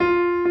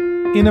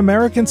In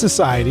American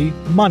society,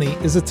 money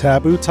is a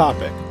taboo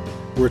topic.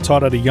 We're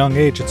taught at a young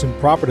age it's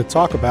improper to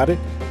talk about it,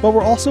 but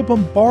we're also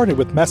bombarded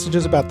with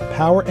messages about the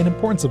power and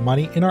importance of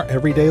money in our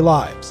everyday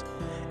lives.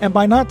 And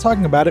by not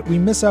talking about it, we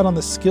miss out on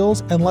the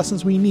skills and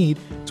lessons we need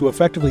to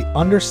effectively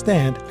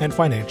understand and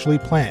financially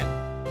plan.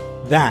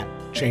 That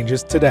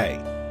changes today.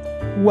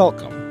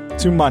 Welcome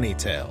to Money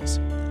Tales.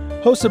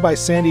 Hosted by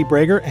Sandy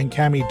Brager and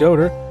Cami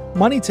Doder,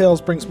 Money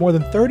Tales brings more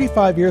than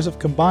 35 years of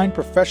combined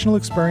professional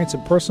experience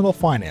in personal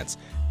finance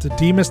to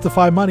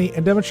demystify money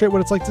and demonstrate what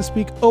it's like to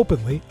speak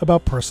openly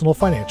about personal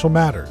financial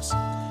matters.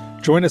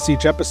 Join us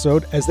each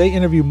episode as they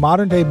interview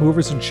modern-day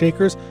movers and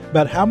shakers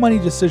about how money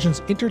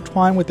decisions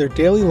intertwine with their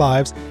daily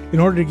lives in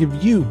order to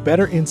give you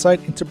better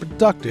insight into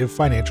productive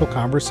financial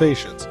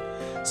conversations.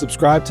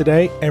 Subscribe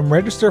today and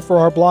register for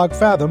our blog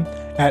Fathom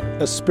at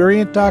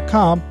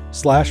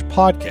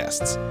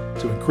aspiriant.com/podcasts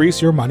to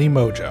increase your money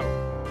mojo.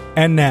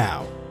 And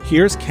now,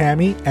 here's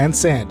Cami and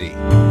Sandy.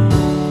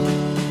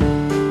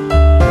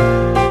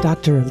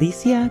 Dr.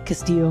 Alicia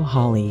Castillo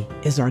Holley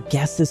is our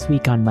guest this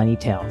week on Money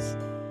Tales.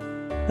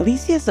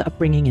 Alicia's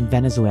upbringing in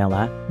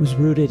Venezuela was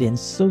rooted in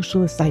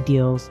socialist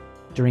ideals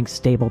during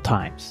stable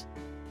times.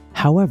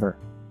 However,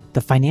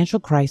 the financial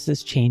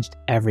crisis changed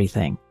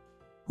everything.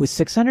 With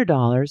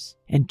 $600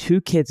 and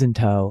 2 kids in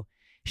tow,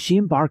 she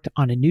embarked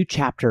on a new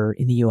chapter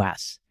in the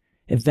U.S.,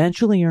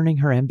 eventually earning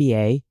her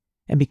MBA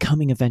and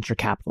becoming a venture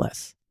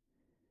capitalist.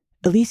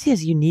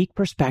 Alicia's unique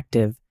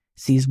perspective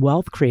sees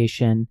wealth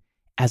creation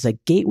as a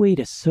gateway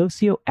to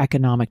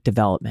socioeconomic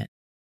development.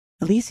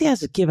 Alicia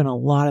has given a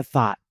lot of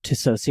thought to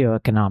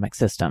socioeconomic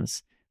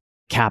systems,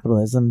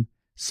 capitalism,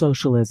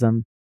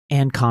 socialism,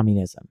 and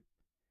communism.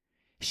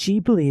 She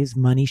believes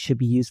money should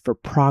be used for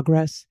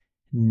progress,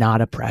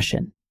 not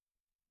oppression.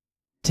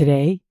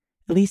 Today,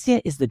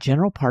 Alicia is the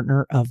general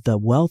partner of the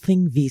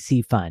Wealthing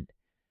VC Fund,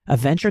 a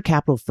venture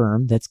capital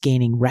firm that's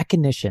gaining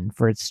recognition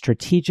for its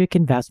strategic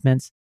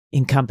investments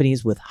in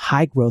companies with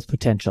high growth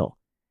potential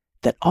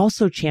that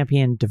also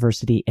champion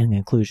diversity and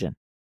inclusion.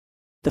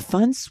 The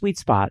fund's sweet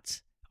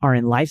spots are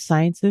in life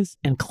sciences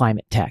and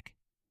climate tech.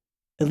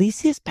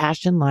 Alicia's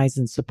passion lies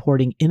in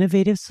supporting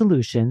innovative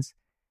solutions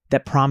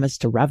that promise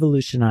to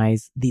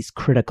revolutionize these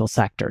critical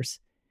sectors,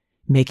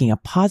 making a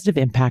positive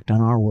impact on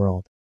our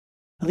world.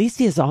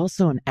 Alicia is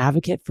also an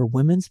advocate for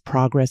women's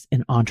progress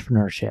in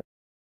entrepreneurship.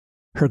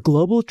 Her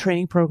global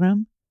training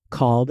program,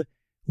 called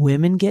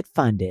Women Get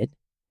Funded,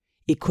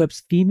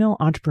 equips female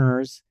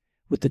entrepreneurs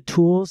with the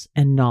tools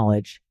and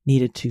knowledge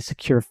needed to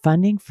secure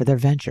funding for their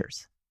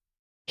ventures.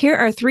 Here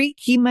are 3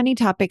 key money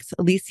topics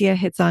Alicia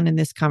hits on in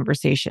this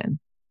conversation.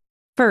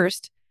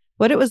 First,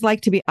 what it was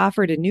like to be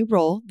offered a new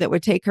role that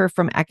would take her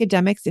from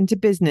academics into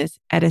business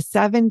at a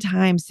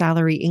 7-time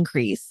salary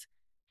increase,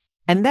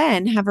 and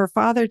then have her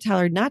father tell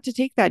her not to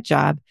take that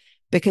job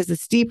because the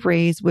steep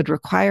raise would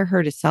require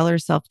her to sell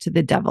herself to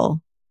the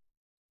devil.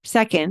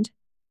 Second,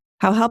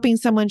 how helping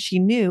someone she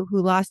knew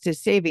who lost his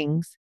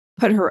savings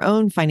put her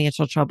own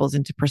financial troubles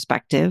into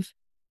perspective.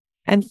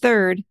 And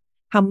third,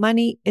 how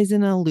money is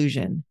an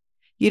illusion.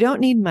 You don't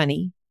need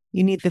money.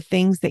 You need the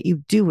things that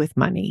you do with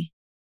money.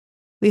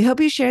 We hope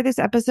you share this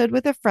episode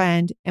with a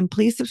friend, and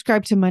please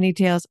subscribe to Money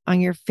Tales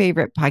on your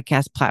favorite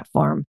podcast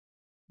platform.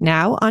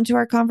 Now, onto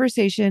our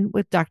conversation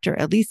with Dr.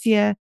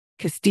 Alicia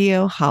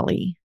Castillo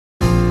Holley.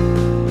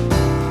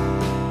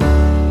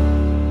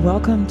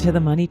 Welcome to the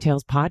Money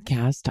Tales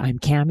podcast. I'm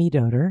Cami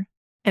Doder.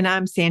 And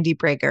I'm Sandy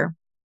Brager.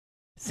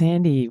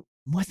 Sandy,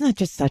 wasn't that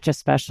just such a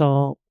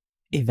special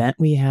event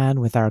we had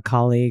with our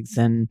colleagues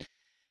and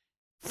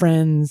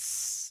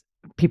friends,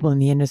 people in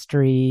the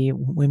industry,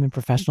 women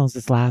professionals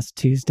this last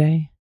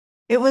Tuesday?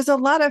 It was a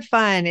lot of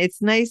fun.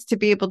 It's nice to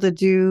be able to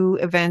do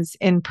events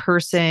in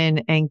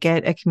person and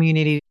get a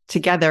community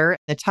together.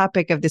 The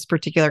topic of this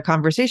particular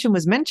conversation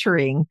was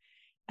mentoring.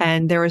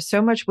 And there was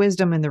so much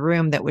wisdom in the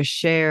room that was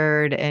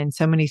shared and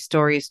so many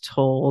stories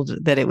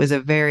told that it was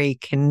a very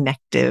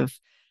connective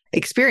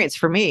experience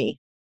for me.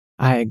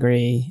 I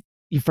agree.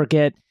 You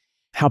forget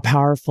how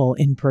powerful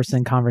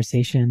in-person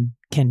conversation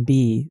can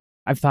be.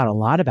 I've thought a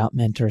lot about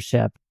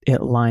mentorship.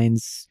 It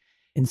lines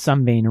in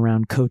some vein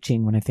around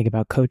coaching when I think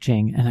about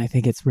coaching. And I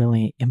think it's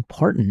really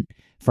important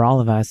for all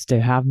of us to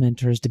have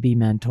mentors, to be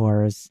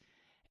mentors,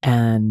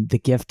 and the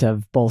gift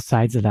of both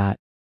sides of that.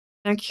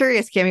 I'm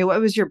curious, Cami, what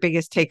was your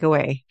biggest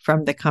takeaway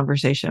from the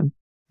conversation?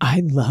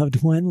 I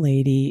loved one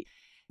lady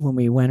when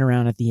we went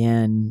around at the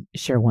end,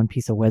 share one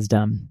piece of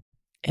wisdom.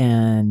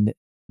 And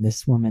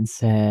this woman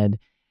said,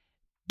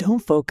 don't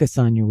focus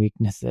on your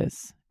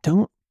weaknesses.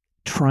 Don't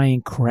try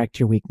and correct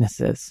your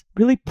weaknesses.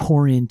 Really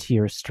pour into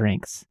your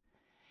strengths.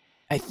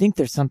 I think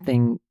there's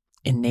something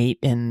innate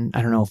in,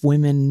 I don't know, if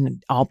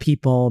women, all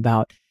people,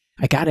 about,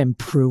 I got to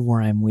improve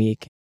where I'm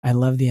weak. I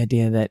love the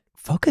idea that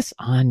focus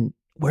on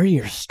where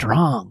you're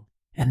strong.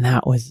 And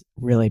that was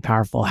really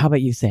powerful. How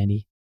about you,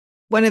 Sandy?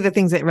 One of the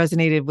things that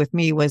resonated with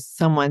me was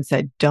someone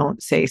said,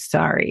 don't say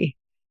sorry.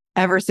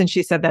 Ever since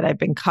she said that, I've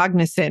been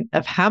cognizant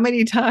of how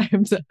many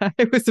times I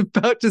was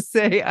about to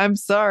say, I'm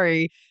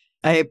sorry.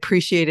 I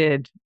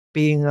appreciated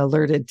being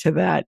alerted to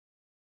that.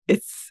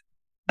 It's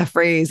a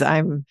phrase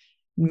I'm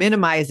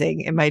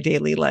minimizing in my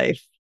daily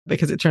life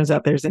because it turns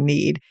out there's a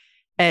need.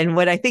 And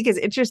what I think is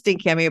interesting,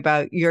 Cami,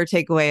 about your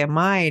takeaway and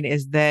mine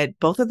is that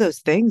both of those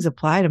things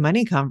apply to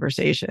money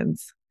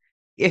conversations.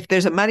 If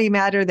there's a money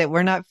matter that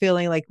we're not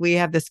feeling like we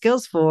have the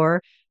skills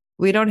for,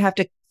 we don't have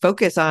to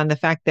focus on the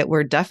fact that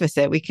we're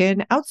deficit. We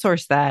can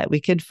outsource that. We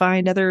could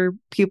find other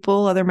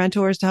people, other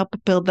mentors to help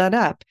build that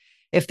up.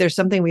 If there's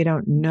something we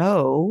don't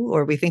know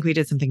or we think we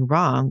did something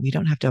wrong, we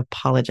don't have to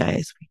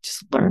apologize. We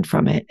just learn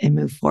from it and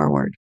move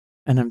forward.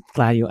 And I'm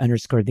glad you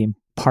underscored the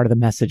part of the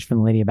message from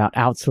the lady about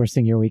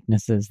outsourcing your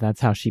weaknesses. That's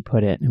how she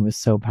put it. And it was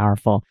so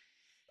powerful.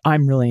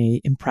 I'm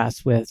really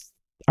impressed with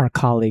our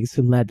colleagues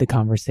who led the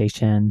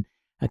conversation.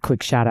 A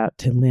quick shout out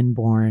to Lynn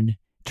Bourne,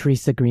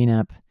 Teresa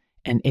Greenup,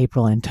 and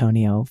April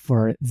Antonio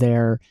for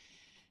their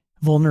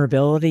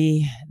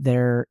vulnerability,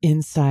 their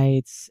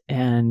insights,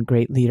 and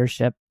great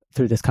leadership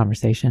through this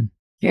conversation.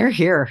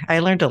 Here. I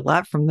learned a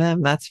lot from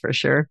them, that's for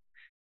sure.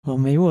 Well,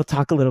 maybe we'll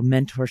talk a little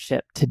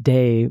mentorship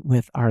today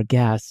with our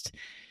guest.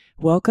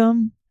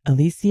 Welcome,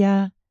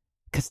 Alicia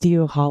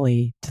Castillo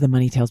Holley, to the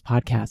Money Tales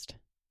podcast.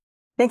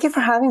 Thank you for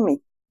having me.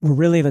 We're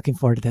really looking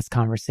forward to this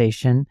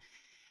conversation.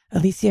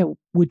 Alicia,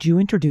 would you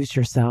introduce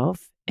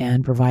yourself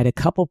and provide a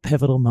couple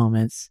pivotal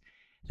moments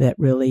that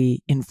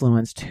really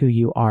influenced who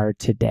you are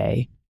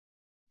today?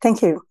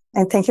 Thank you.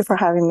 And thank you for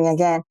having me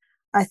again.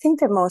 I think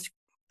the most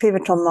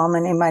pivotal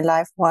moment in my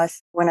life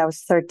was when I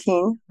was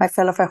 13. I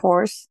fell off a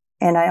horse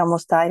and I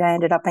almost died. I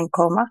ended up in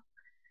coma.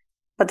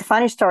 But the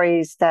funny story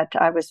is that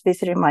I was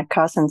visiting my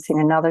cousins in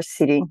another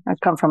city. I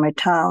come from a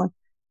town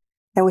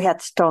and we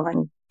had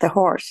stolen the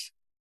horse.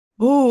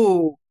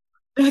 Ooh,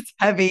 that's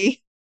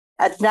heavy.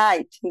 At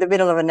night, in the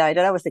middle of the night,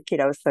 and I was a kid,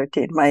 I was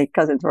 13. My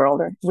cousins were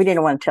older. We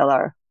didn't want to tell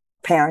our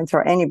parents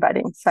or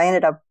anybody. So I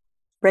ended up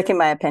breaking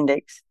my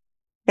appendix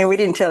and we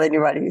didn't tell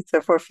anybody.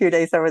 So for a few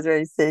days, I was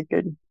very sick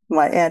and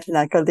my aunt and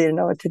uncle didn't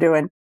know what to do.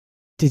 And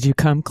did you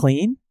come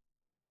clean?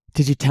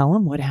 Did you tell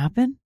them what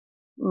happened?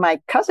 My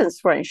cousins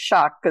were in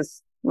shock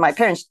because my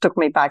parents took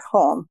me back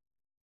home.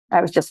 I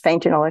was just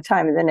fainting all the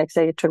time. And the next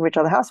day, they took me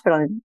to the hospital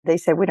and they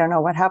said, we don't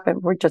know what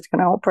happened. We're just going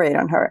to operate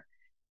on her.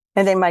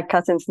 And then my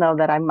cousins know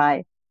that I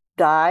might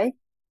die.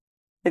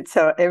 And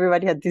so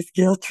everybody had this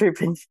guilt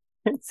tripping.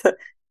 So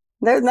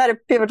there's not a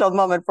pivotal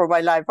moment for my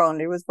life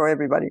only. It was for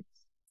everybody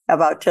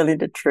about telling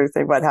the truth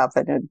and what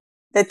happened. And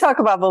they talk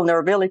about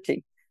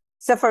vulnerability.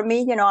 So for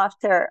me,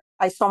 after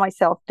I saw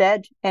myself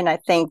dead, and I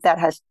think that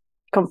has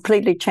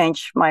completely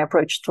changed my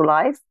approach to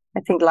life. I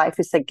think life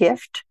is a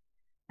gift.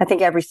 I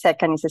think every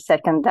second is a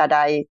second that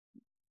I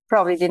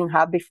probably didn't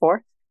have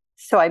before.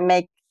 So I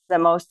make the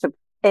most of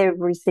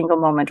every single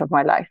moment of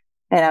my life.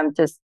 And I'm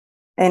just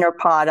inner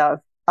pot of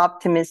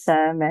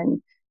optimism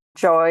and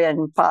joy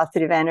and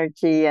positive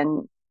energy.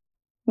 And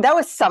that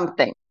was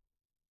something.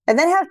 And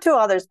then I have two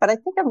others, but I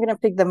think I'm going to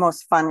pick the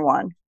most fun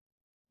one.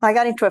 I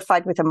got into a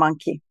fight with a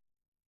monkey.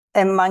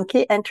 A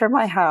monkey entered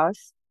my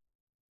house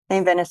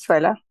in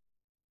Venezuela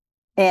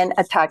and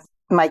attacked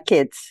my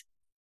kids.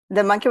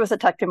 The monkey was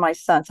attacking my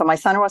son. So my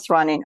son was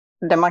running.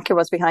 The monkey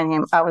was behind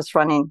him. I was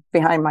running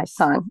behind my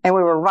son. And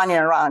we were running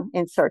around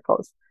in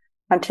circles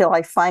until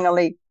I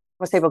finally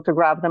was able to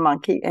grab the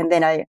monkey. And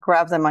then I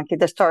grabbed the monkey.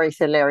 The story is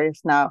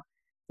hilarious now.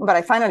 But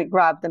I finally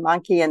grabbed the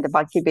monkey and the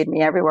monkey bit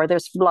me everywhere.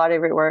 There's blood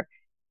everywhere.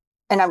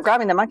 And I'm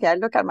grabbing the monkey. I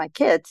look at my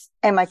kids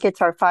and my kids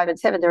are 5 and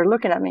 7. They're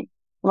looking at me.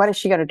 What is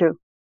she going to do?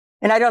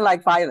 And I don't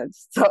like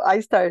violence. So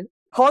I start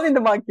holding the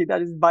monkey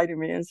that is biting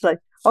me. And it's like,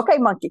 okay,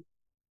 monkey,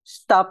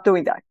 stop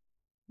doing that.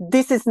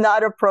 This is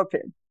not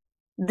appropriate.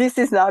 This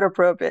is not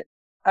appropriate.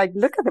 I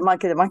look at the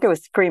monkey. The monkey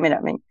was screaming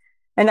at me.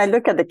 And I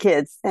look at the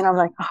kids and I'm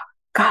like, oh,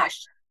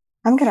 gosh,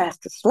 I'm going to have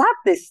to slap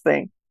this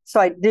thing.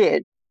 So I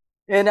did.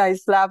 And I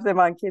slapped the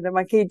monkey. The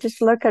monkey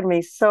just looked at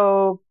me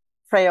so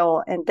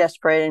frail and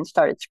desperate and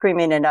started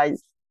screaming. And I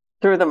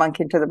threw the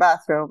monkey into the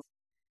bathroom.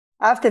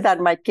 After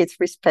that, my kids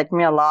respect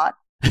me a lot.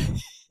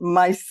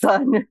 My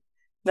son,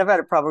 never had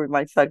a problem with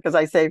my son because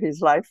I saved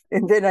his life.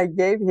 And then I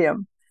gave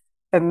him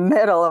a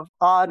medal of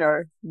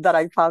honor that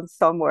I found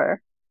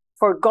somewhere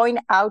for going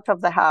out of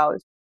the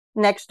house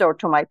next door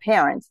to my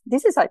parents.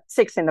 This is at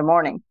 6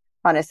 a.m.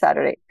 on a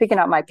Saturday, picking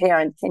up my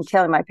parents and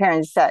telling my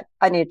parents that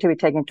I needed to be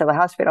taken to the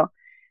hospital.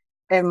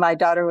 And my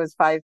daughter was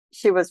 5.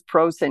 She was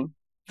frozen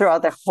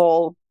throughout the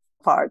whole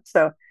part.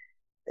 So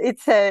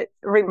it's a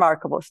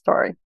remarkable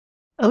story.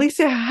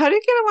 Alicia, how do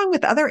you get along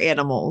with other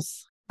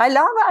animals? I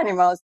love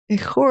animals. A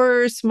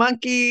horse,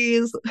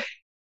 monkeys.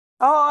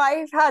 Oh,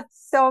 I've had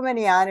so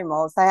many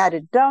animals. I had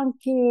a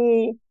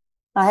donkey.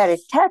 I had a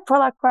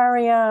tadpole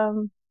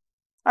aquarium.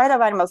 I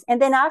love animals.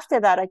 And then after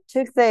that, I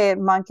took the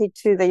monkey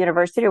to the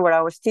university where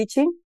I was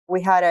teaching.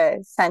 We had a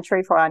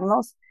sanctuary for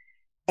animals.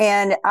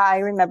 And I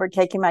remember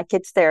taking my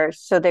kids there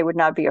so they would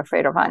not be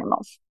afraid of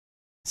animals.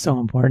 So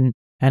important.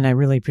 And I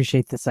really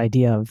appreciate this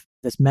idea of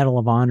this Medal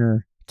of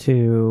Honor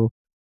to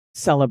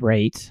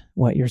celebrate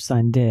what your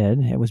son did.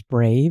 It was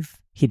brave.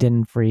 He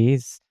didn't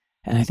freeze.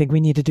 And I think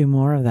we need to do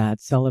more of that,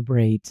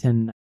 celebrate,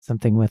 and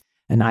something with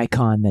an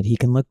icon that he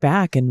can look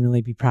back and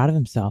really be proud of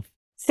himself.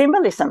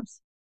 Symbolisms.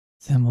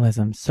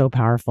 Symbolism, so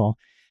powerful.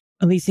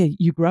 Alicia,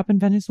 you grew up in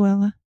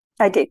Venezuela?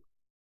 I did.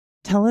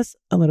 Tell us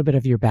a little bit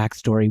of your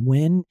backstory.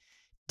 When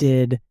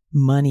did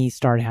money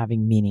start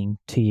having meaning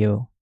to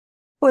you?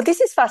 Well,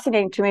 this is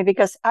fascinating to me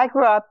because I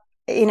grew up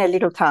in a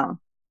little town.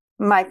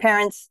 My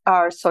parents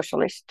are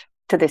socialist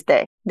to this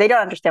day. They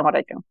don't understand what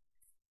I do.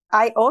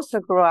 I also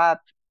grew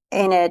up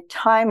in a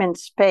time and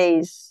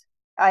space.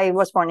 I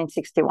was born in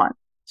 61.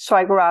 So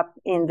I grew up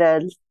in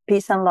the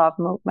peace and love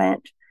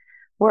movement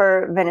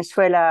where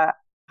Venezuela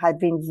had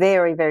been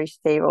very, very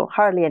stable,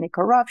 hardly any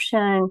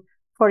corruption,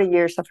 40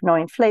 years of no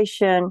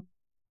inflation,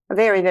 a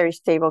very, very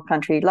stable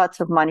country, lots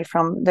of money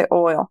from the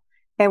oil.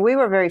 And we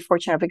were very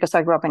fortunate because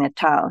I grew up in a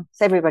town.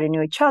 So everybody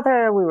knew each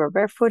other. We were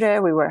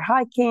barefooted. We were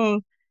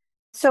hiking.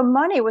 So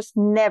money was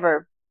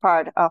never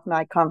part of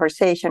my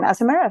conversation.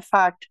 As a matter of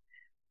fact,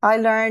 I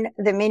learned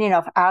the meaning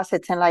of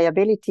assets and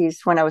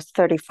liabilities when I was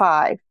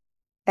 35.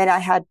 And I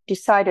had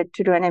decided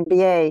to do an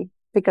MBA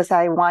because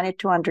I wanted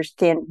to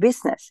understand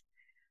business.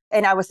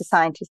 And I was a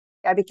scientist.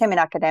 I became an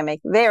academic,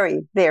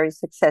 very, very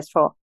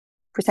successful.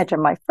 Presented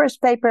my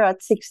first paper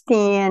at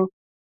 16.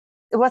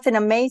 It was an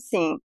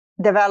amazing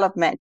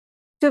development.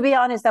 To be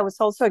honest, that was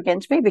also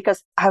against me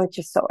because I was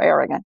just so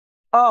arrogant.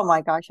 Oh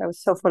my gosh, I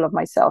was so full of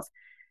myself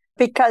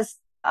because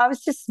I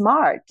was just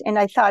smart. And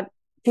I thought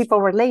people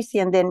were lazy.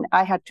 And then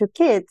I had 2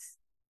 kids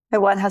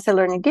and one has a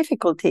learning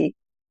difficulty.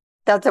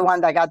 That's the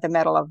one that got the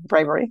Medal of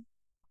Bravery,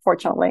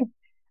 fortunately.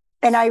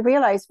 And I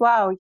realized,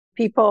 wow,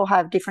 people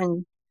have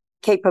different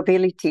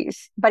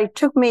capabilities. But it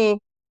took me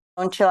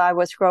until I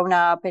was grown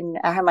up and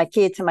I had my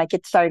kids and my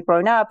kids started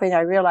growing up. And I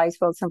realized,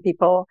 well, some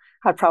people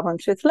had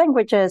problems with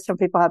languages. Some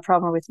people had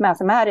problems with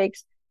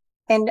mathematics.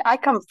 And I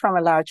come from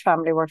a large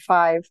family. We're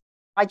 5.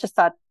 I just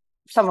thought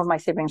some of my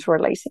siblings were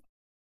lazy.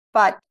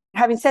 But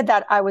having said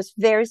that, I was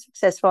very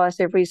successful as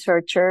a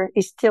researcher.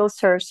 It still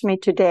serves me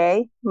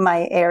today.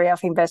 My area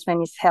of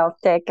investment is health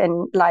tech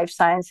and life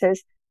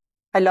sciences.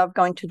 I love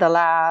going to the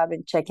lab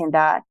and checking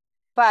that.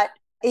 But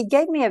it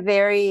gave me a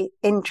very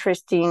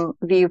interesting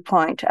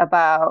viewpoint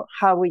about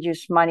how we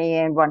use money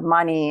and what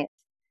money is.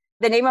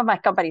 The name of my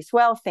company is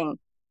Wealthing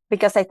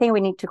because I think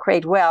we need to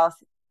create wealth.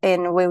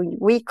 And when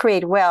we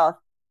create wealth,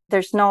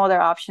 there's no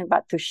other option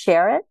but to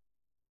share it.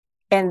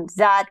 And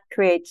that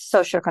creates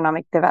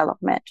socioeconomic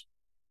development.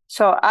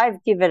 So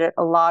I've given it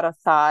a lot of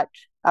thought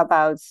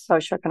about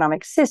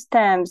socioeconomic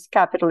systems,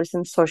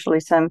 capitalism,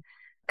 socialism,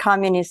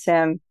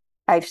 communism.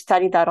 I've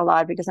studied that a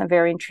lot because I'm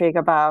very intrigued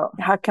about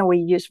how can we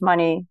use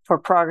money for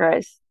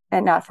progress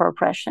and not for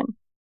oppression.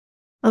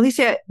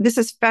 Alicia, this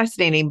is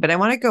fascinating, but I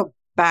want to go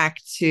back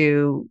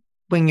to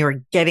when you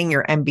were getting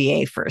your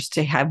MBA first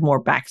to have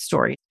more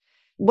backstory.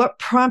 What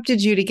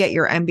prompted you to get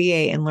your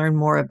MBA and learn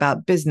more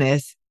about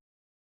business?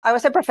 I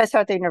was a professor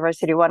at the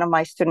university. One of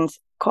my students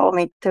called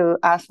me to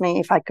ask me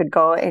if I could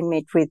go and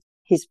meet with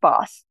his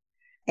boss.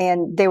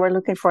 And they were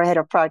looking for a head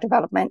of product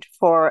development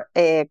for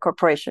a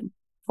corporation,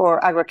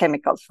 for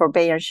agrochemicals, for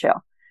Bayer and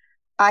Shell.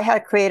 I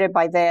had created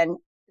by then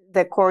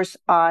the course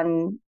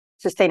on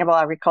sustainable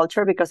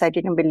agriculture because I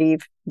didn't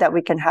believe that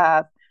we can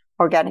have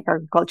organic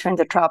agriculture in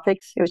the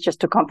tropics. It was just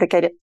too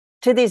complicated.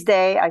 To this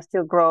day, I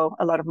still grow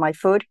a lot of my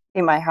food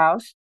in my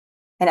house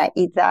and I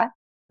eat that.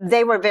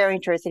 They were very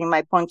interested in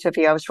my points of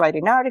view. I was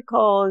writing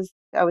articles.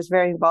 I was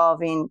very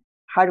involved in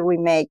how do we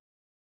make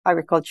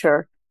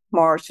agriculture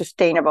more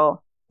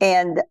sustainable.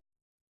 And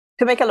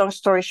to make a long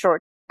story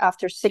short,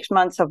 after 6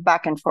 months of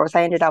back and forth,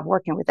 I ended up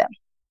working with them.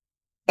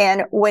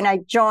 And when I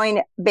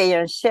joined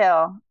Bayer and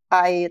Shell,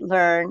 I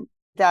learned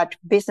that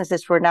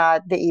businesses were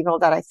not the evil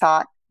that I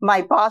thought.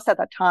 My boss at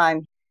the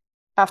time,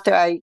 after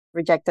I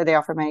rejected the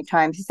offer many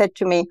times, he said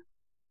to me,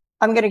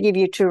 I'm going to give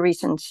you 2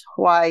 reasons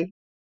why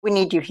we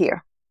need you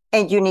here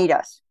and you need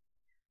us.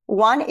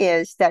 One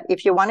is that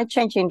if you want to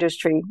change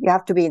industry, you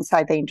have to be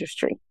inside the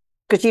industry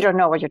because you don't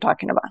know what you're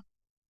talking about.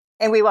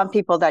 And we want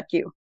people that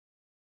do.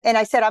 And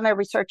I said, I'm a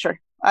researcher.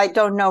 I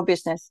don't know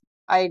business.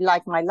 I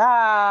like my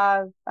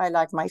lab. I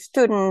like my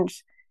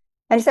students.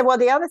 And he said, well,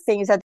 the other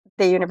thing is that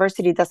the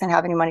university doesn't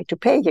have any money to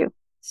pay you.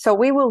 So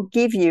we will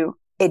give you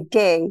a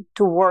day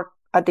to work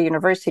at the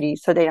university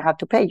so they don't have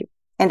to pay you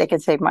and they can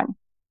save money.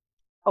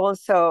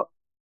 Also,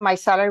 my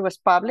salary was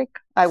public.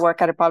 I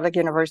work at a public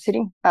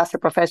university as a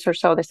professor,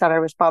 so the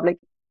salary was public.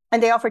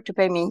 And they offered to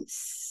pay me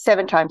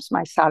 7 times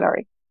my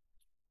salary.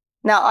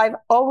 Now, I've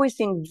always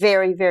been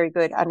very, very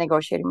good at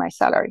negotiating my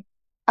salary.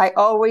 I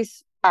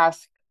always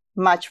ask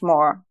much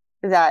more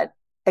than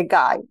a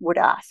guy would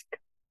ask.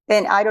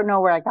 And I don't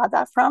know where I got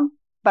that from,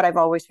 but I've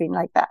always been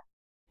like that.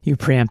 You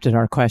preempted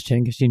our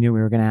question because you knew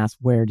we were going to ask,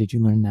 where did you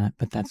learn that?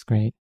 But that's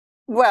great.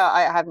 Well,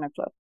 I have no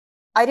clue.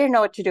 I didn't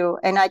know what to do.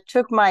 And I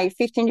took my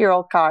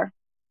 15-year-old car,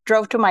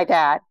 drove to my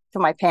dad, to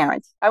my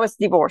parents. I was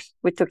divorced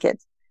with 2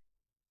 kids.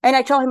 And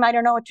I told him, I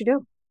don't know what to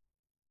do.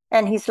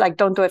 And he's like,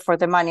 don't do it for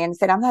the money. And I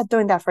said, I'm not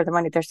doing that for the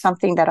money. There's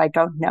something that I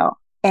don't know.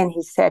 And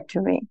he said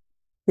to me,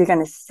 you're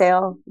going to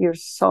sell your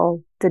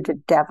soul to the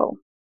devil.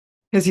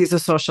 Because he's a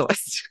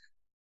socialist.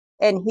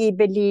 And he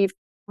believed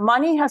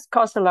money has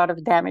caused a lot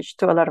of damage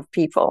to a lot of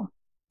people,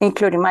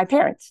 including my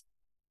parents.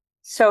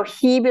 So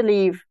he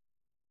believed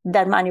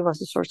that money was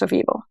the source of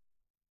evil.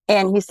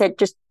 And he said,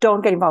 just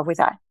don't get involved with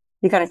that.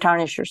 You're going to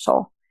tarnish your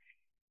soul.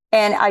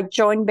 And I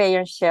joined Bayer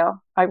and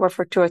Shell. I worked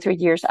for 2 or 3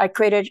 years. I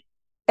created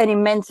an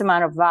immense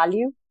amount of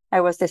value.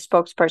 I was the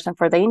spokesperson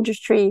for the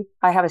industry.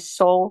 I have a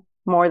soul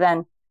more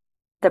than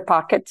the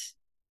pockets.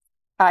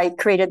 I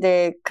created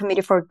the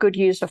Committee for Good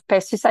Use of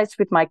Pesticides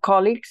with my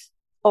colleagues.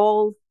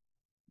 All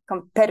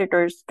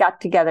competitors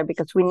got together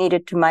because we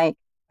needed to make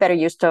better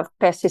use of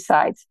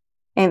pesticides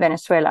in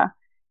Venezuela.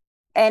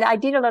 And I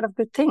did a lot of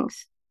good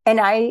things. And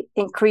I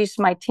increased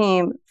my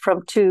team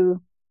from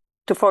 2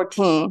 to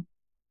 14.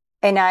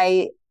 And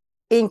I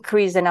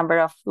increased the number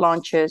of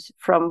launches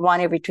from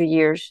 1 every 2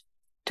 years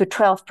to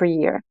 12 per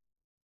year.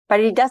 But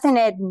it doesn't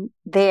end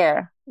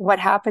there. What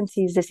happens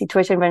is the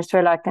situation in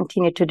Venezuela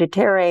continued to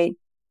deteriorate,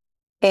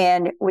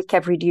 and we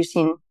kept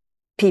reducing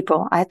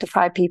people. I had to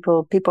fire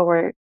people. People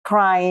were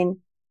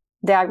crying.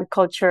 The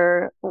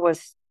agriculture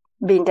was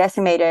being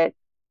decimated.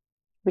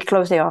 We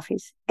closed the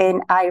office.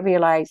 And I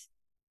realized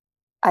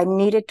I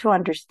needed to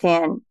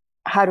understand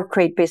how to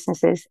create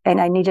businesses,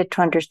 and I needed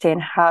to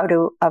understand how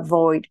to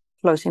avoid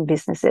closing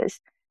businesses.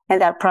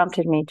 And that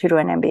prompted me to do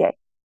an MBA.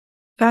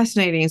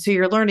 Fascinating. So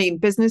you're learning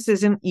business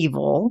isn't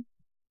evil.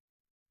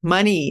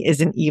 Money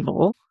isn't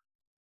evil.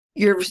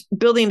 You're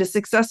building a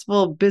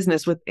successful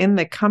business within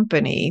the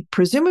company.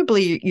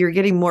 Presumably, you're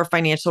getting more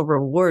financial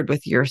reward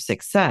with your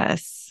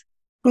success.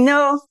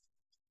 No,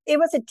 it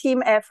was a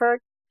team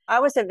effort. I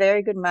was a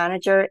very good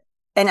manager,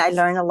 and I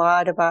learned a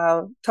lot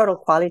about total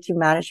quality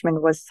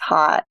management was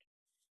hot.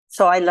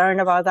 So I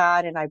learned about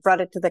that, and I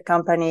brought it to the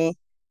company.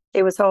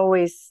 It was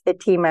always a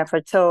team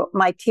effort. So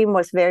my team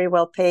was very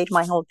well paid,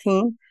 my whole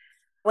team.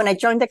 When I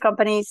joined the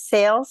company,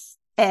 sales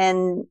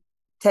and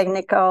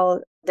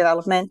technical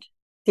development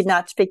did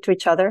not speak to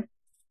each other.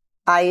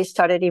 I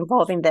started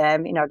involving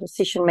them in our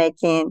decision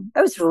making. It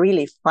was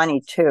really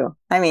funny too.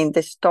 I mean,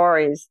 the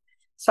stories.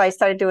 So I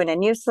started doing a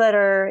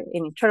newsletter,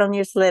 an internal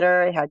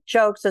newsletter. It had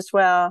jokes as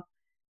well.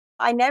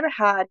 I never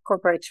had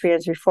corporate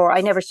experience before.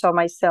 I never saw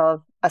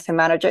myself as a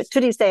manager. To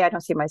this day, I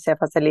don't see myself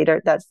as a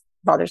leader. That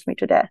bothers me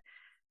to death.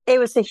 It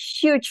was a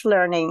huge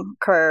learning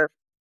curve.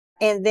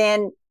 And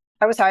then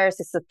I was hired as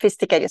a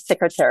sophisticated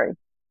secretary.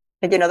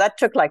 And, that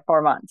took like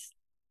 4 months.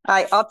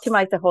 I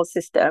optimized the whole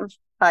system.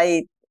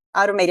 I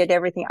automated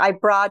everything. I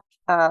brought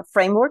a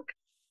framework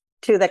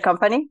to the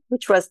company,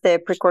 which was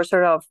the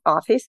precursor of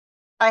Office.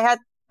 I had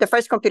the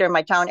first computer in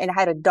my town, and I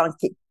had a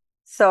donkey.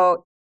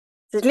 So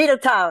this little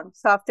town.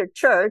 So after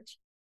church,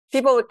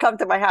 people would come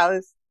to my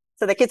house.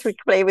 So the kids would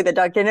play with the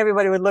donkey, and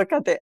everybody would look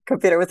at the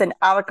computer with an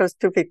Abacus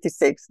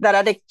 256 that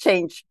I'd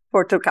exchange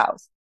for 2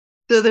 cows.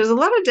 So there's a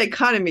lot of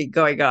dichotomy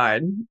going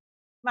on.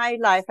 My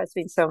life has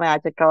been so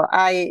magical.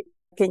 I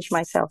pinch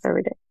myself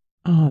every day.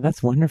 Oh,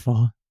 that's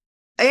wonderful.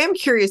 I am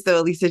curious,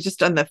 though, Alicia,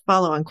 just on the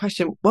follow-on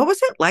question, what was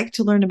it like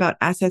to learn about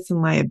assets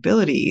and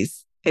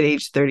liabilities at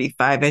age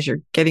 35 as you're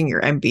getting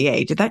your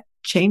MBA? Did that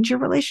change your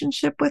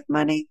relationship with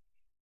money?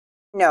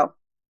 No.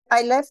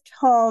 I left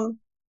home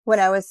when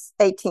I was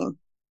 18,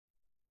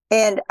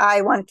 and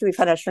I wanted to be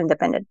financially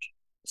independent.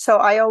 So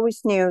I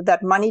always knew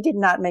that money did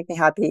not make me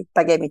happy,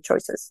 but gave me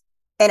choices.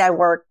 And I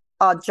worked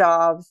odd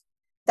jobs.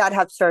 That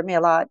have served me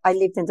a lot. I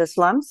lived in the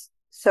slums,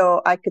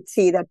 so I could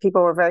see that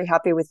people were very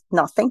happy with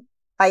nothing.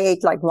 I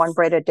ate like 1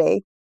 bread a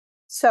day.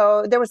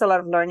 So there was a lot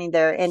of learning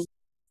there, and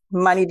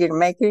money didn't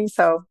make me.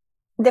 So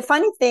the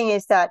funny thing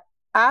is that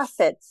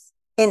assets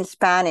in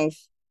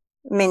Spanish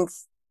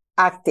means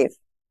active,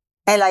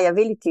 and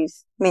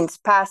liabilities means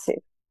passive.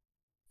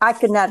 I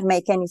could not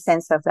make any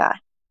sense of that.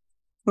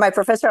 My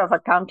professor of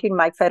accounting,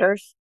 Mike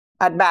Fetters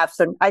at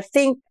Babson, I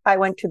think I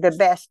went to the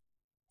best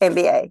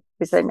MBA.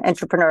 It's an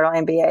entrepreneurial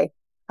MBA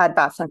at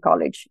Babson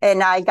College,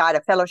 and I got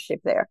a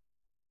fellowship there.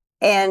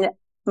 And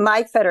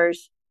Mike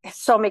Fetters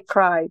saw me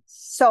cry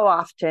so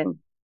often.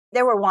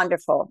 They were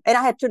wonderful. And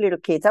I had 2 little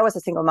kids. I was a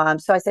single mom.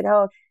 So I said,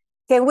 oh,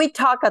 can we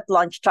talk at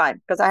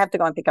lunchtime? Because I have to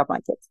go and pick up my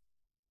kids.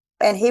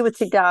 And he would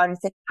sit down and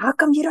say, how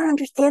come you don't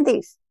understand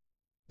this?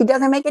 It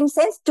doesn't make any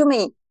sense to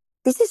me.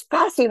 This is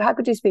passive. How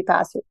could this be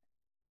passive?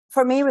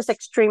 For me, it was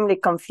extremely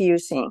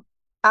confusing.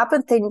 Up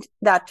until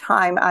that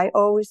time, I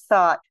always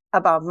thought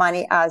about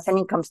money as an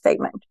income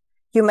statement.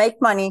 You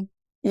make money,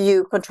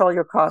 you control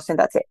your costs, and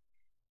that's it.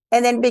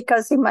 And then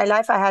because in my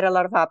life, I had a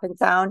lot of up and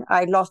down,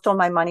 I lost all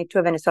my money to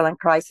a Venezuelan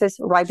crisis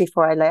right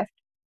before I left.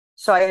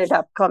 So I ended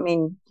up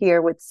coming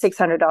here with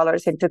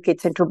 $600 and 2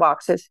 kids and 2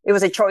 boxes. It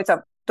was a choice of,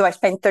 do I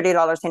spend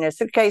 $30 in a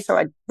suitcase or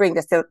I bring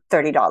the still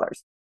 $30?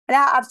 And I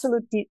had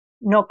absolutely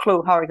no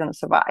clue how I was going to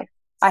survive.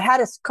 I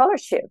had a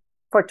scholarship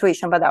for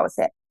tuition, but that was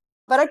it.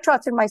 But I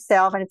trusted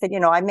myself and I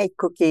said, I made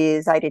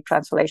cookies, I did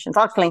translations,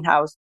 I'll clean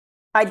house.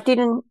 I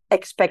didn't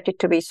expect it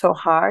to be so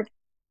hard,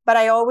 but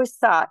I always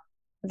thought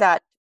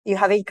that you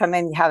have income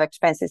and you have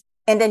expenses,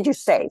 and then you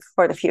save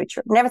for the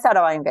future. Never thought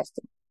about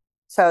investing.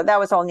 So that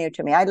was all new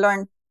to me. I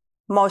learned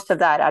most of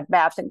that at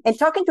Babson and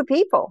talking to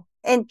people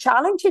and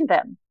challenging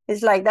them.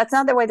 It's like, that's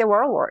not the way the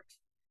world works.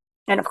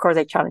 And of course,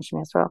 they challenged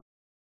me as well.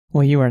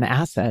 Well, you were an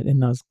asset in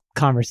those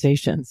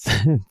conversations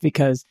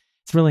because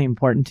It's really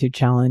important to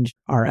challenge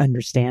our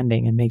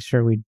understanding and make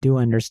sure we do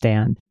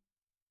understand.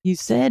 You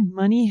said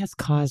money has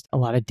caused a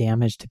lot of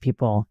damage to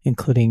people,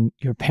 including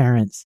your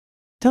parents.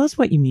 Tell us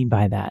what you mean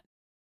by that.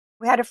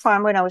 We had a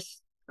farm when I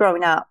was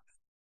growing up.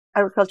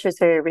 Agriculture is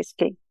very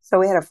risky. So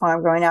we had a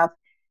farm growing up.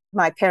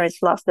 My parents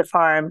lost the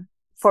farm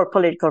for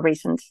political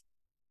reasons.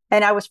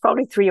 And I was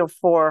probably 3 or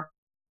 4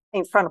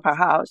 in front of our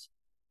house.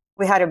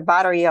 We had a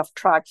battery of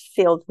trucks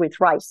filled with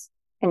rice,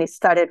 and it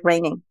started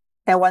raining.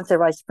 And once the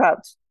rice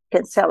sprouts, you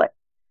can sell it.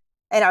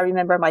 And I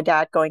remember my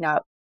dad going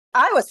out.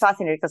 I was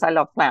fascinated because I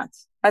love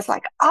plants. I was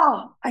like,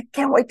 oh, I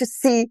can't wait to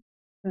see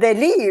the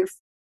leaves.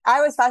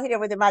 I was fascinated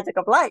with the magic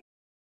of light.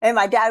 And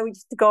my dad would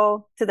just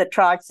go to the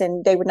trucks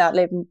and they would not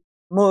let him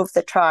move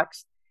the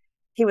trucks.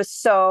 He was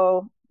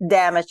so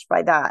damaged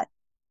by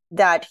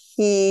that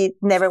he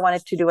never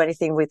wanted to do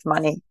anything with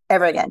money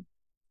ever again.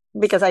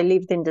 Because I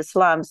lived in the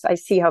slums, I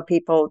see how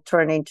people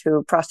turn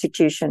into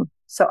prostitution.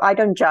 So I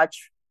don't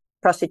judge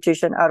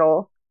prostitution at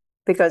all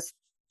because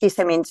it's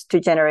a means to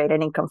generate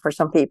an income for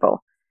some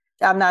people.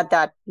 I'm not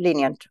that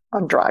lenient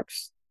on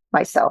drugs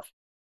myself.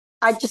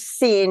 I just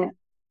seen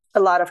a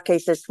lot of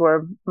cases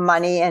where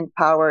money and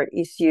power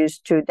is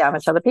used to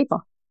damage other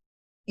people.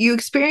 You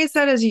experienced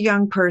that as a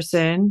young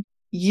person.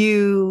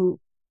 You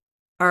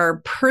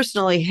are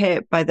personally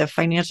hit by the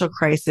financial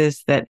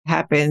crisis that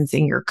happens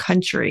in your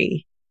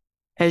country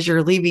as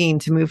you're leaving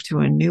to move to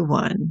a new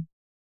one.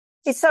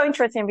 It's so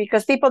interesting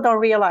because people don't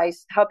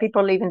realize how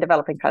people live in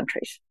developing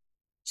countries.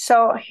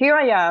 So here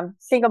I am,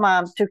 single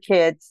mom, 2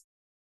 kids,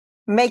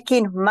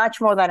 making much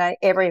more than I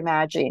ever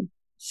imagined.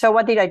 So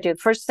what did I do?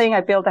 First thing,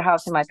 I built a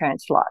house in my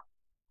parents' lot.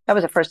 That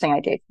was the first thing I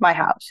did, my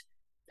house.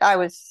 I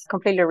was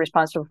completely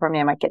responsible for me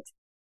and my kids.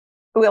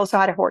 We also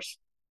had a horse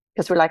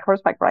because we like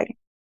horseback riding.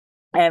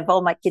 I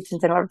involved my kids in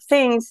a lot of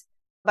things,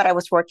 but I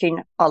was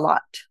working a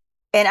lot.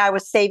 And I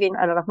was saving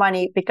a lot of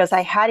money because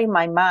I had in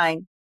my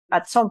mind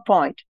at some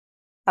point,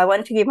 I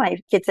wanted to give my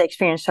kids the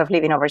experience of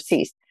living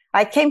overseas.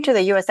 I came to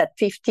the US at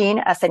 15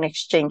 as an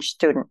exchange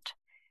student.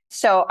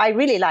 So I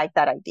really liked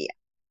that idea.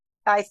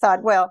 I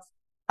thought, well,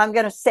 I'm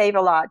going to save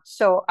a lot,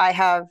 so I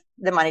have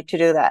the money to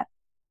do that.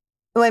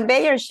 When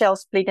Bayer and Shell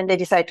split and they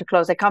decided to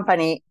close the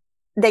company,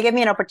 they gave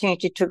me an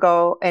opportunity to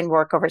go and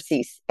work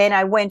overseas. And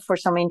I went for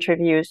some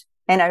interviews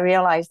and I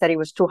realized that it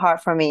was too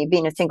hard for me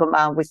being a single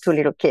mom with 2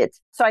 little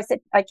kids. So I said,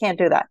 I can't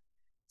do that.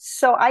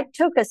 So I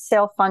took a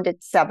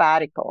self-funded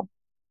sabbatical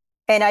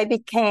and I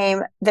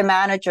became the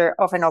manager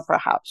of an opera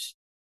house.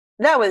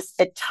 That was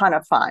a ton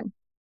of fun.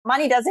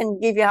 Money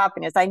doesn't give you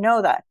happiness. I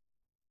know that.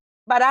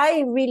 But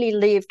I really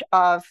lived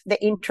off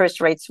the interest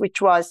rates,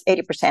 which was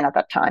 80% at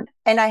that time.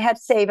 And I had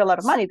saved a lot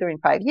of money during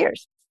 5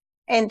 years.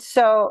 And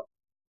so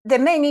the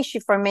main issue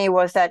for me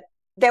was that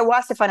there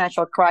was a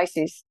financial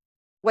crisis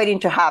waiting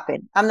to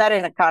happen. I'm not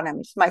an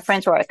economist. My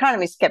friends who are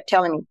economists kept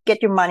telling me,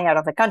 get your money out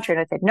of the country.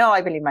 And I said, no,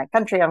 I believe in my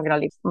country. I'm going to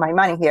leave my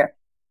money here.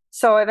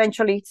 So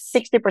eventually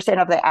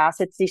 60% of the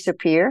assets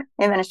disappear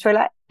in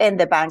Venezuela and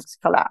the banks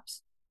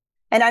collapse.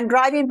 And I'm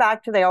driving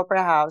back to the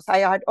opera house. I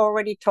had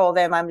already told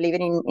them I'm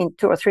leaving in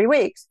 2 or 3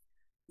 weeks.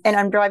 And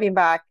I'm driving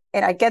back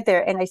and I get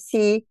there and I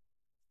see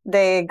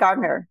the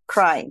gardener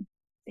crying.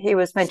 He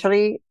was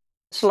mentally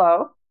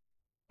slow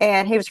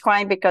and he was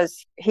crying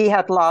because he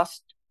had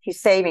lost his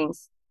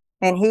savings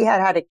and he had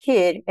had a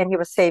kid and he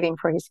was saving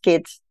for his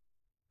kid's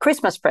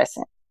Christmas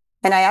present.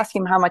 And I asked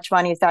him, how much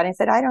money is that? And he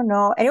said, I don't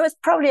know. And it was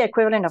probably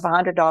equivalent of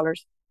 $100.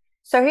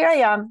 So here I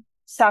am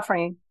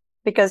suffering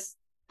because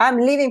I'm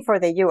leaving for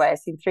the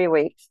US in 3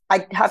 weeks.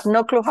 I have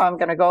no clue how I'm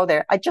going to go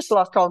there. I just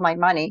lost all my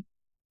money.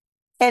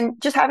 And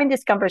just having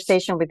this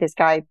conversation with this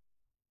guy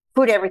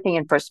put everything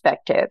in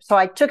perspective. So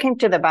I took him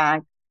to the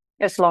bank.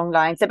 There's long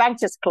lines. The bank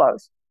just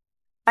closed.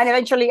 And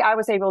eventually I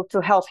was able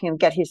to help him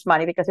get his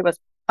money because it was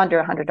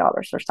under $100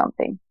 or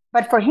something.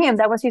 But for him,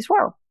 that was his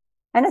world.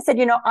 And I said,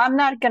 I'm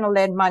not going to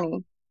let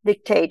money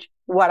dictate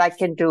what I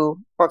can do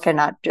or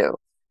cannot do.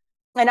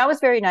 And I was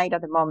very naive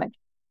at the moment.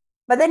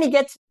 But then it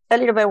gets a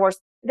little bit worse.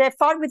 The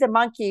fight with the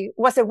monkey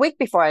was a week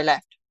before I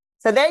left.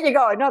 So there you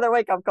go, another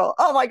wake-up call.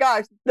 Oh my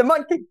gosh, the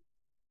monkey.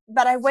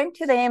 But I went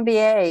to the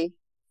MBA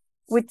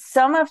with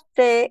some of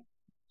the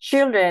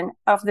children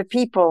of the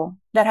people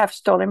that have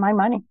stolen my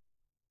money.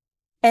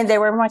 And they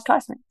were my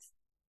classmates.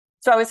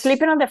 So I was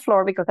sleeping on the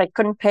floor because I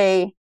couldn't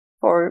pay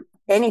for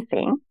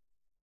anything.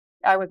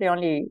 I was the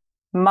only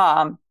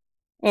mom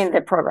in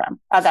the program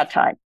at that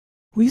time.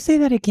 Will you say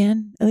that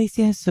again,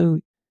 Alicia?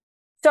 So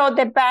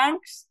the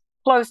banks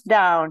closed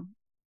down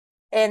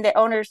and the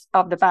owners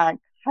of the bank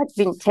had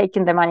been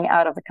taking the money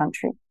out of the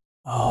country.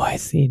 Oh, I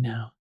see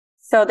now.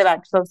 So the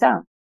bank closed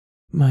down.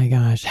 My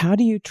gosh. How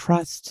do you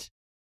trust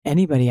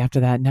anybody after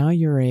that? Now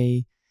you're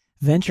a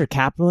venture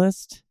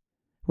capitalist,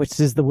 which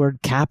is the word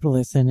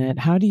capitalist in it.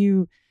 How do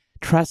you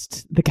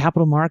trust the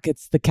capital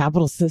markets, the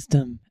capital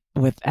system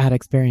with that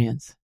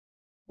experience?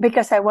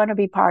 Because I want to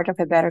be part of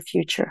a better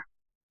future.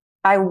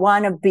 I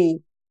want to be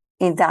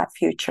in that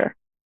future.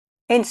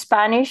 In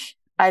Spanish,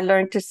 I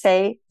learned to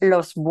say,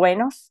 los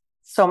buenos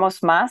somos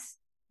más.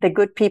 The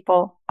good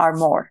people are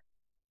more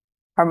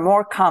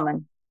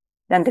common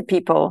than the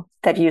people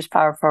that use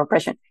power for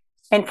oppression.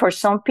 And for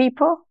some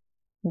people,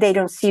 they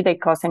don't see they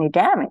cause any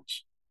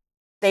damage.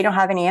 They don't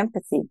have any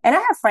empathy. And I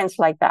have friends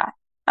like that.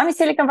 I'm in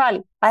Silicon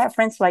Valley. I have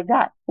friends like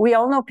that. We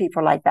all know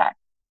people like that.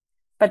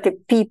 But the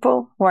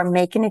people who are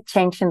making a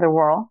change in the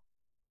world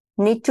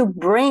need to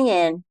bring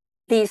in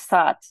these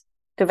thoughts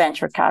to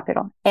venture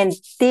capital. And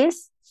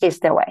this is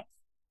the way.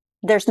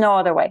 There's no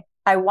other way.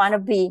 I want to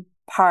be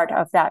part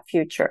of that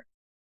future.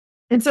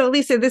 And so,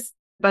 Alicia, this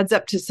buds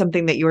up to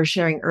something that you were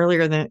sharing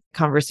earlier in the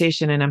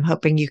conversation, and I'm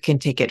hoping you can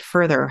take it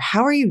further.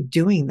 How are you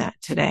doing that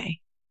today?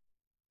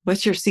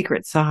 What's your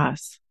secret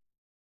sauce?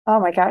 Oh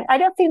my God. I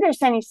don't think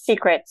there's any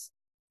secrets.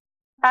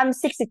 I'm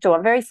 62.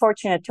 I'm very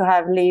fortunate to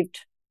have lived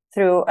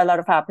through a lot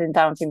of ups and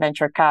downs in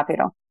venture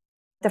capital.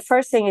 The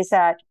first thing is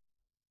that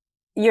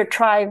your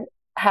tribe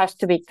has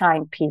to be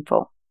kind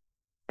people.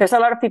 There's a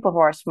lot of people who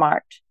are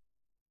smart.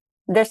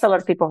 There's a lot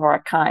of people who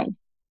are kind.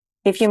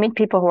 If you meet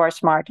people who are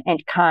smart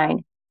and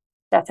kind,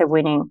 that's a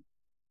winning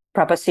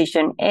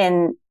proposition.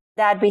 And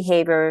that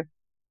behavior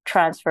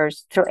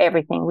transfers through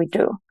everything we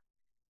do.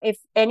 If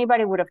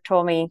anybody would have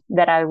told me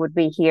that I would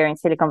be here in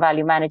Silicon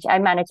Valley, I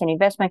manage an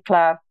investment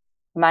club,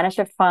 manage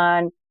a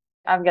fund.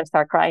 I'm going to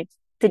start crying.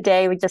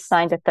 Today, we just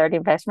signed a third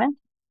investment.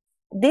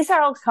 These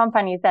are all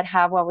companies that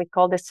have what we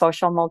call the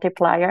social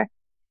multiplier.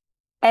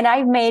 And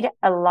I've made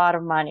a lot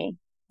of money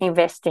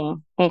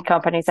investing in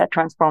companies that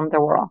transform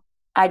the world.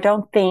 I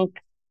don't think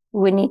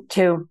we need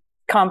to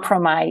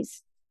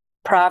compromise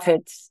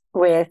profits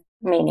with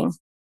meaning.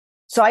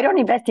 So I don't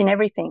invest in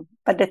everything,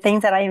 but the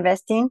things that I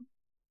invest in,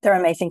 they're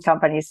amazing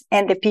companies.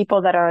 And the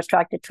people that are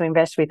attracted to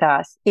invest with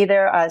us,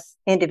 either as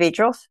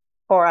individuals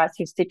or as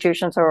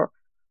institutions or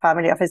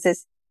family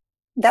offices,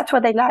 that's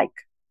what they like.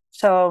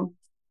 So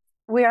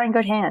we are in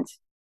good hands.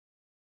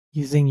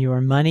 Using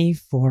your money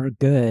for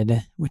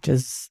good, which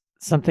is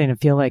something I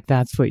feel like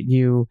that's what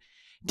you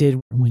did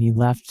when you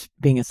left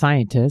being a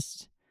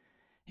scientist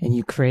and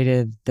you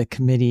created the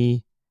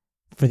committee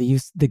for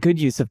the good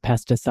use of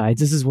pesticides.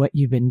 This is what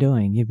you've been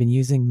doing. You've been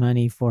using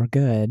money for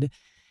good.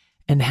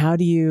 And how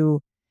do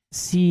you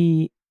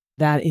see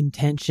that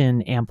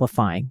intention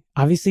amplifying?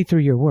 Obviously through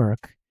your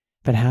work,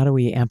 but how do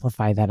we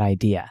amplify that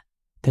idea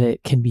that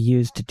it can be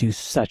used to do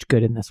such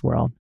good in this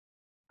world?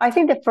 I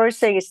think the first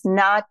thing is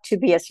not to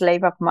be a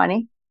slave of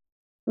money.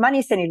 Money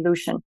is an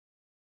illusion.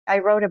 I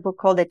wrote a book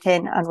called The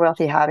 10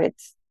 Unwealthy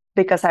Habits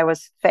because I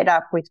was fed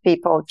up with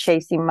people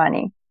chasing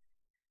money.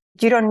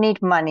 You don't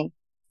need money.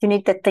 You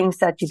need the things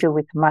that you do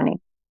with money.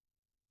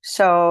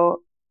 So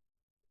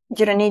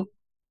you don't need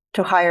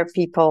to hire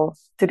people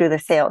to do the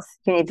sales.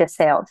 You need the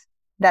sales.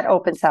 That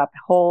opens up a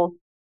whole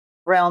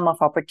realm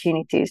of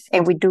opportunities.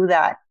 And we do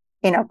that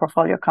in our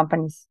portfolio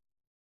companies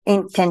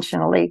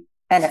intentionally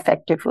and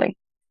effectively.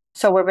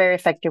 So we're very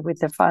effective with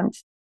the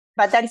funds.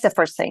 But that is the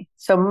first thing.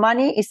 So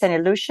money is an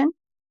illusion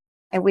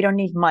and we don't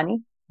need money.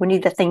 We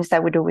need the things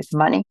that we do with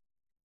money.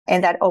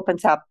 And that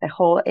opens up a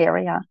whole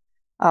area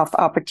of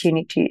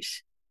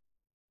opportunities.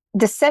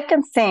 The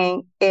second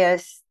thing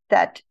is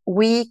that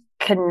we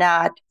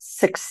cannot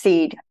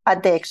succeed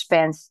at the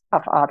expense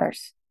of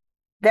others.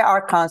 There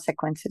are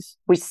consequences.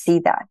 We see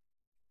that.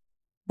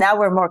 Now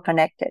we're more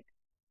connected.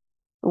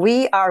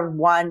 We are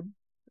one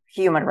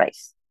human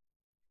race.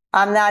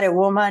 I'm not a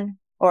woman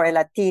or a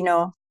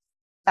Latino.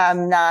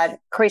 I'm not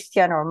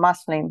Christian or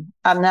Muslim.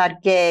 I'm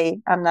not gay.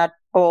 I'm not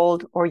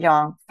old or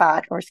young,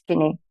 fat or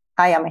skinny.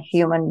 I am a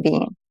human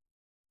being.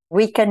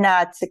 We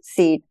cannot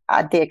succeed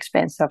at the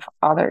expense of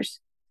others.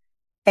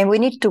 And we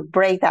need to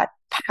break that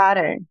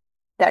pattern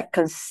that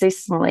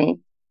consistently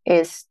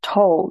is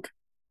told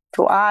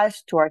to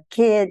us, to our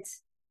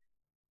kids.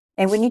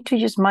 And we need to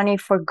use money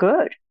for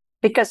good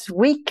because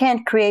we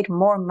can't create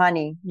more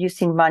money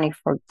using money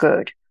for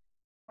good.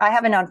 I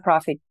have a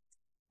nonprofit,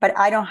 but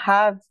I don't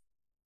have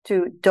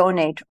to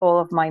donate all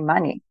of my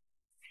money.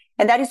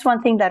 And that is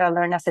one thing that I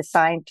learned as a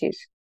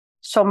scientist.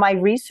 So my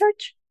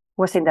research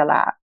was in the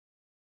lab.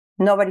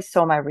 Nobody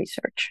saw my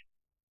research.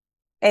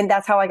 And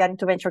that's how I got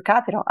into venture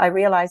capital. I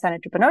realized that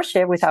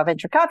entrepreneurship without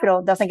venture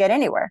capital doesn't get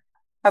anywhere.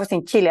 I was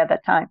in Chile at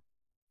that time.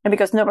 And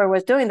because nobody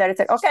was doing that, I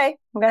said, okay,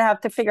 I'm going to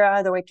have to figure out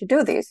another way to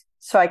do this.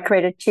 So I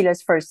created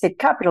Chile's first seed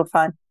capital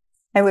fund.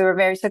 And we were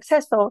very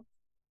successful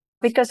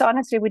because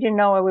honestly, we didn't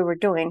know what we were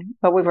doing,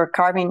 but we were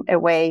carving a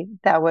way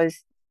that was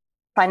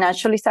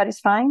financially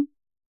satisfying,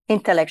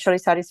 intellectually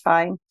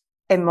satisfying,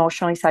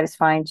 emotionally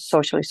satisfying,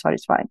 socially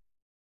satisfying.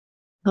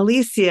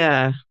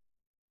 Alicia,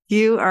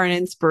 you are an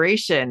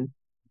inspiration.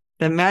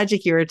 The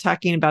magic you were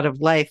talking about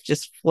of life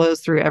just flows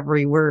through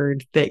every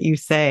word that you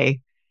say.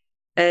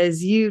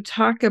 As you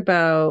talk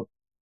about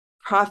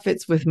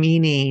profits with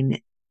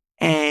meaning,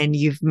 and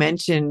you've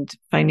mentioned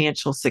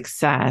financial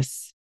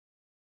success,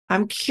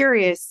 I'm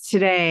curious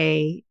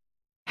today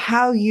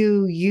how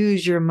you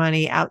use your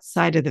money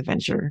outside of the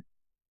venture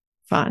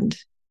fund.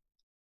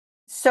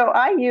 So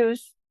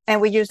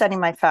we use that in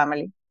my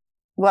family,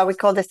 what we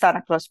call the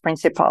Santa Claus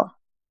principle.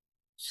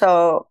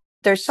 So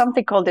there's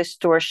something called the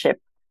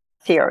stewardship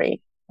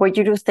theory, where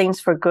you do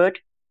things for good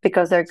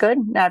because they're good,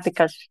 not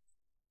because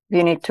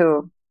you need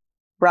to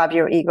wrap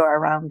your ego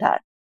around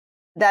that.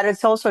 That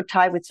is also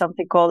tied with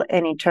something called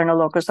an internal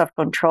locus of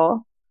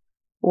control,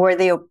 where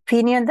the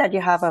opinion that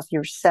you have of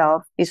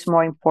yourself is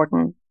more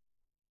important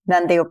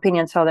than the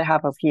opinions others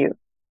have of you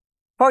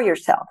for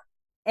yourself.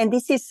 And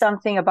this is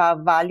something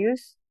about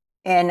values.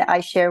 And I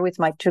share with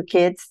my 2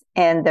 kids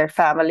and their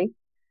family.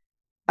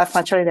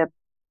 Unfortunately, their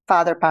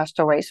father passed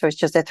away, so it's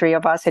just the 3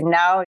 of us. And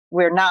now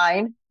we're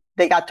 9.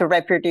 They got to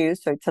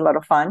reproduce, so it's a lot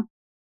of fun.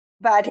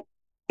 But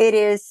it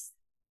is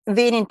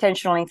being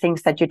intentional in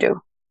things that you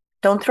do.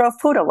 Don't throw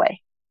food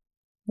away.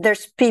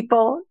 There's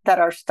people that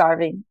are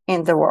starving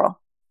in the world.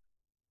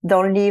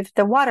 Don't leave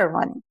the water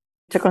running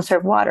to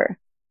conserve water.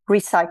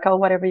 Recycle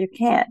whatever you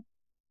can.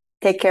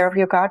 Take care of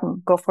your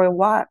garden. Go for a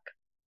walk.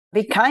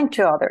 Be kind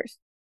to others.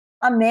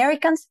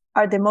 Americans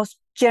are the most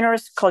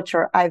generous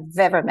culture I've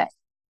ever met.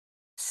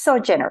 So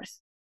generous.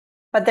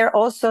 But they're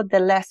also the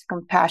less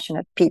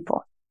compassionate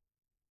people.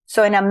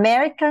 So an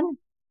American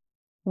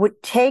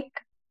would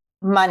take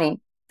money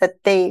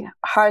that they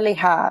hardly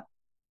have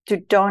to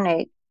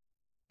donate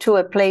to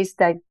a place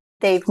that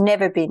they've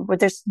never been, where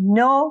there's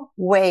no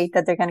way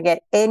that they're going to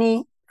get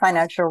any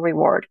financial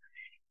reward,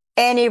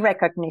 any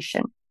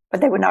recognition, but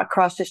they would not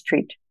cross the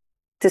street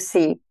to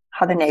see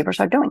how the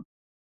neighbors are doing.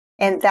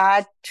 And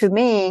that, to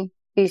me,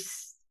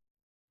 is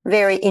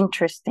very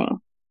interesting.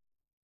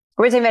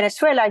 Whereas in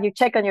Venezuela, you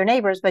check on your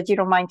neighbors, but you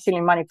don't mind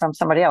stealing money from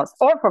somebody else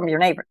or from your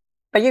neighbor,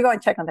 but you go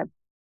and check on them.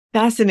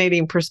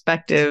 Fascinating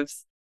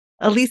perspectives.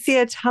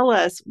 Alicia, tell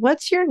us,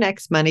 what's your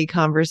next money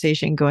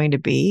conversation going to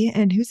be,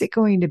 and who's it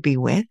going to be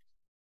with?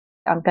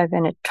 I'm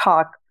going to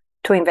talk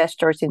to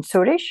investors in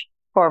Zurich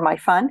for my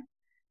fund.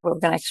 We're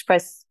going to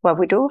express what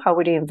we do, how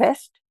we do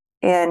invest,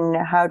 and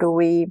how do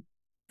we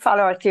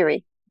follow our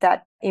theory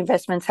that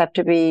investments have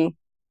to be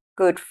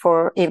good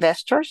for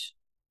investors,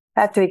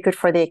 have to be good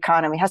for the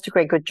economy, has to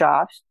create good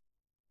jobs,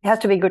 it has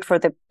to be good for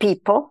the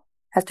people,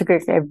 has to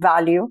create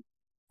value,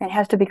 and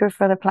has to be good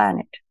for the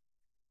planet.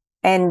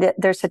 And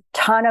there's a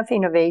ton of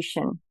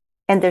innovation,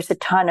 and there's a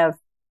ton of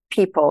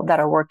people that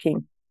are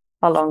working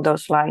along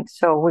those lines.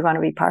 So we want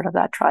to be part of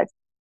that tribe.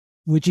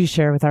 Would you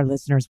share with our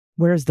listeners,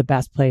 where is the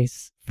best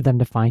place for them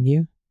to find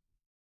you?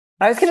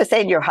 I was going to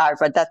say in your heart,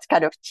 but that's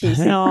kind of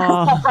cheesy.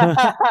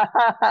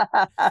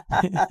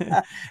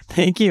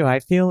 Thank you. I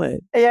feel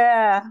it.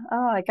 Yeah.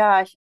 Oh my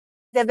gosh.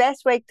 The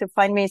best way to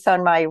find me is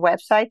on my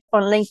website,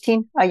 on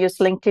LinkedIn. I use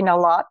LinkedIn a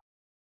lot.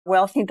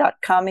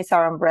 Wealthy.com is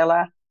our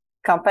umbrella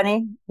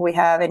company. We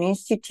have an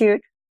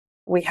institute.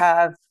 We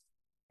have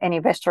an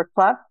investor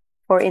club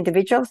for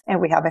individuals,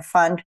 and we have a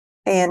fund.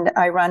 And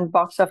I run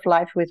Box of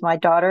Life with my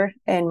daughter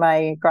and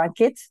my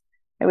grandkids.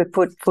 And we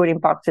put food in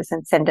boxes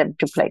and send them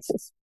to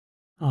places.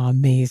 Oh,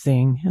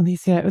 amazing.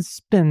 Alicia, it's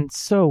been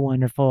so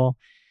wonderful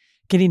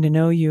getting to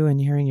know you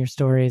and hearing your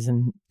stories.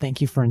 And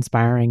thank you for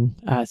inspiring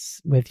us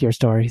with your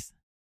stories.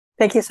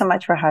 Thank you so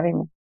much for having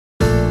me.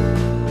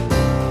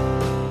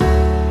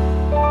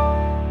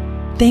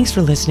 Thanks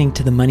for listening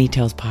to the Money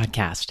Tales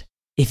podcast.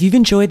 If you've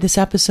enjoyed this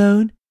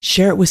episode,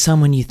 share it with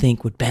someone you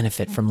think would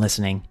benefit from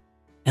listening.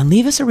 And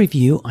leave us a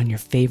review on your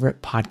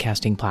favorite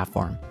podcasting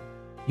platform.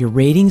 Your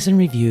ratings and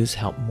reviews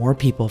help more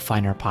people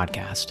find our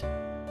podcast.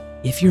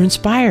 If you're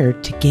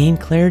inspired to gain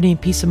clarity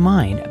and peace of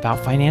mind about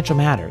financial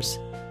matters,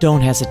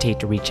 don't hesitate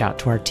to reach out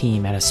to our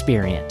team at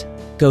Aspiriant.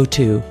 Go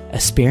to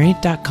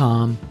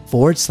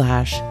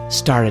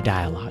aspiriant.com/start a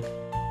dialogue.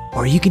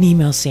 Or you can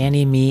email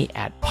Sandy and me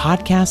at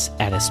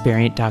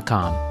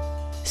podcasts@aspiriant.com.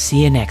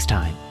 See you next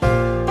time.